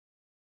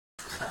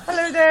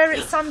Hello there,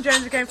 it's Sam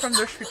Jones again from the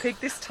Berkshire Pig.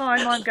 This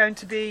time I'm going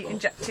to be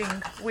injecting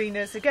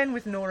weaners again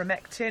with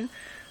noromectin,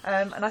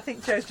 and I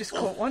think Joe's just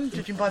caught one,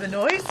 judging by the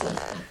noise.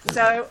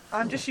 So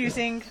I'm just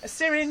using a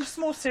syringe,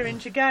 small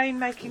syringe again,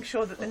 making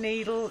sure that the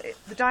needle,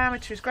 the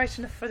diameter is great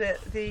enough for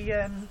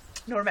the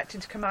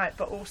noromectin to come out,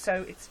 but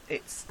also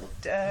it's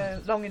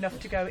long enough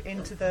to go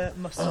into the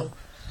muscle.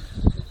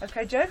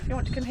 Okay, Joe, if you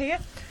want to come here.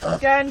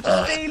 Again,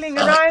 just feeling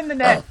around the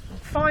neck,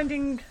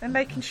 finding and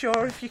making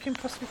sure, if you can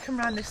possibly come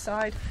around this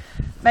side,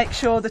 make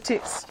sure that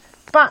it's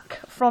back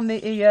from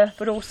the ear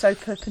but also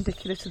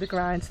perpendicular to the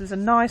ground. So there's a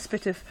nice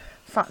bit of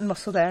fat and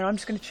muscle there. I'm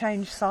just going to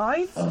change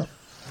sides.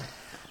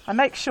 I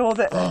make sure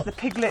that the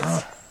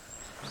piglet's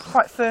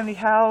quite firmly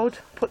held,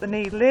 put the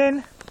needle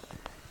in,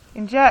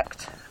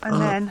 inject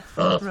and then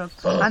rub.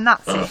 And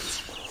that's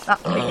it.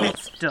 That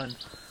piglet's done.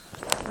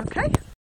 Okay.